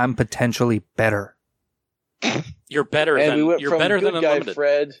 people. I'm potentially better. You're better and than we went you're from better good than guy Unlimited.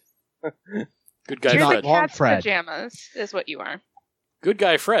 Fred. Good guy You're Fred. the cat's pajamas, is what you are. Good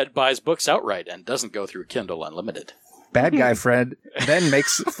guy Fred buys books outright and doesn't go through Kindle Unlimited. Bad guy Fred then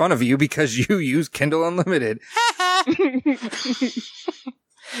makes fun of you because you use Kindle Unlimited.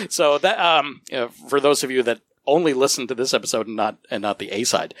 So that for those of you that only listen to this episode and not the A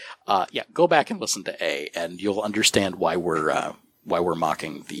side, go back and listen to A, and you'll understand why we're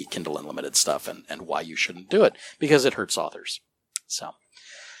mocking the Kindle Unlimited stuff and why you shouldn't do it, because it hurts authors. So,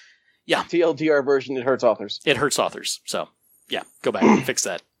 yeah. TLDR version, it hurts authors. It hurts authors. So, yeah, go back and fix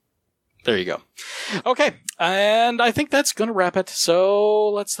that. There you go. Okay, and I think that's going to wrap it.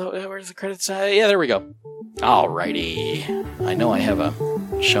 So, where's the credits? Yeah, there we go. Alrighty. I know I have a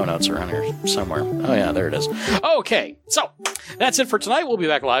show notes around here somewhere. Oh, yeah, there it is. Okay, so that's it for tonight. We'll be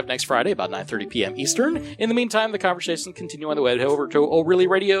back live next Friday about 9:30 p.m. Eastern. In the meantime, the conversation continue on the web. Head over to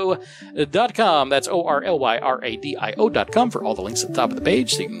OReallyRadio.com. That's ORLYRADIO.com for all the links at the top of the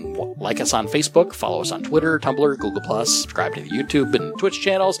page. So you can like us on Facebook, follow us on Twitter, Tumblr, Google+, subscribe to the YouTube and Twitch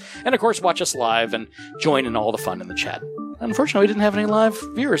channels, and, of course, watch us live and join in all the fun in the chat. Unfortunately, we didn't have any live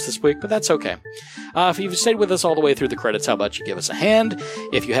viewers this week, but that's okay. If you've stayed with us all the way through the credits, how about you give us a hand?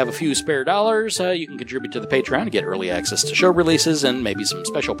 If you have a few spare dollars, you can contribute to the Patreon to get early access to show releases and maybe some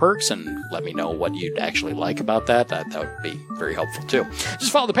special perks, and let me know what you'd actually like about that. That would be very helpful, too.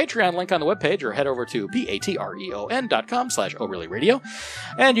 Just follow the Patreon link on the webpage or head over to patreon.com/OReallyRadio,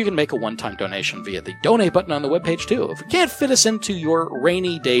 and you can make a one-time donation via the donate button on the webpage, too. If you can't fit us into your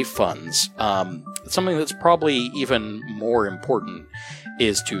rainy day funds, something that's probably even more important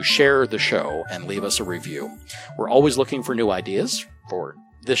is to share the show and leave us a review. We're always looking for new ideas for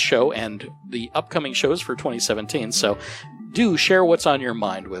this show and the upcoming shows for 2017, so do share what's on your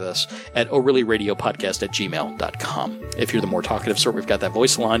mind with us at OReallyRadioPodcast@gmail.com. If you're the more talkative sort, we've got that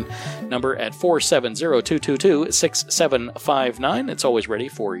voice line number at 470-222-6759. It's always ready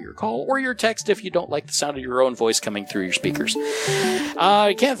for your call or your text if you don't like the sound of your own voice coming through your speakers.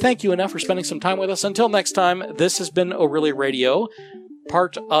 I can't thank you enough for spending some time with us. Until next time, this has been O'Reilly Radio,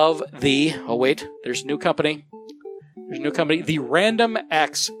 part of the... Oh, wait. There's a new company. The Random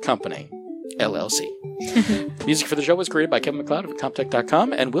Acts Company, LLC. Music for the show was created by Kevin MacLeod of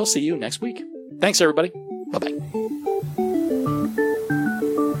Comptech.com, and we'll see you next week. Thanks, everybody. Bye-bye.